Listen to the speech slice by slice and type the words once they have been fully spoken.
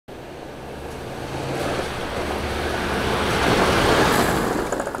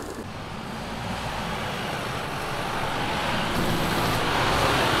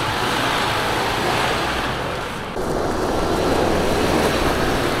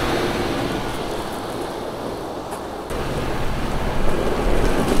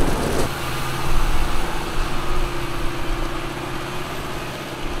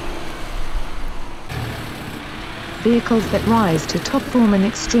vehicles that rise to top form in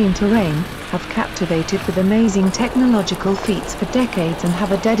extreme terrain, have captivated with amazing technological feats for decades and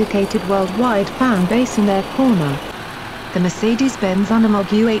have a dedicated worldwide fan base in their corner. The Mercedes-Benz Unimog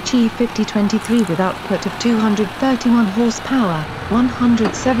UHE 5023 with output of 231 horsepower,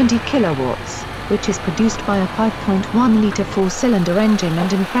 170 kilowatts, which is produced by a 5.1-litre four-cylinder engine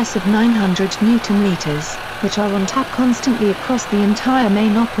and impressive 900 Newton-meters, which are on tap constantly across the entire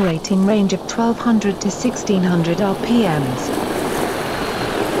main operating range of 1200 to 1600 RPMs.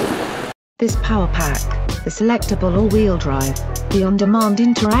 This power pack, the selectable all-wheel drive, the on-demand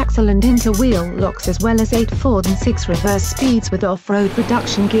inter-axle and inter-wheel locks as well as 8 forward and 6 reverse speeds with off-road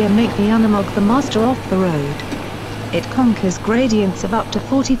reduction gear make the Unimog the master off the road. It conquers gradients of up to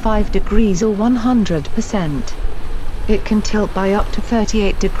 45 degrees or 100%. It can tilt by up to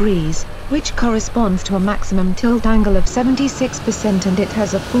 38 degrees, which corresponds to a maximum tilt angle of 76%, and it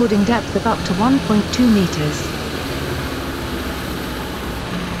has a forwarding depth of up to 1.2 meters.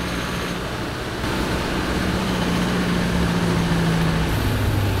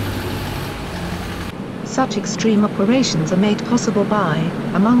 Such extreme operations are made possible by,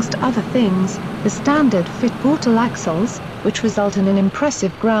 amongst other things, the standard fit portal axles, which result in an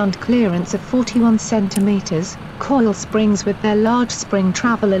impressive ground clearance of 41 centimeters, coil springs with their large spring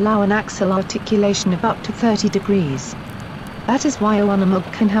travel allow an axle articulation of up to 30 degrees. That is why a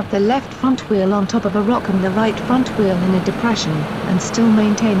Unimog can have the left front wheel on top of a rock and the right front wheel in a depression, and still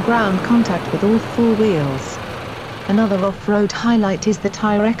maintain ground contact with all four wheels. Another off-road highlight is the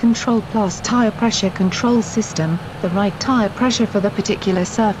Tire Control Plus tire pressure control system. The right tire pressure for the particular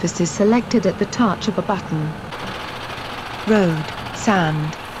surface is selected at the touch of a button. Road,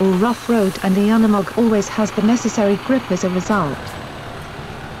 sand, or rough road, and the Unimog always has the necessary grip as a result.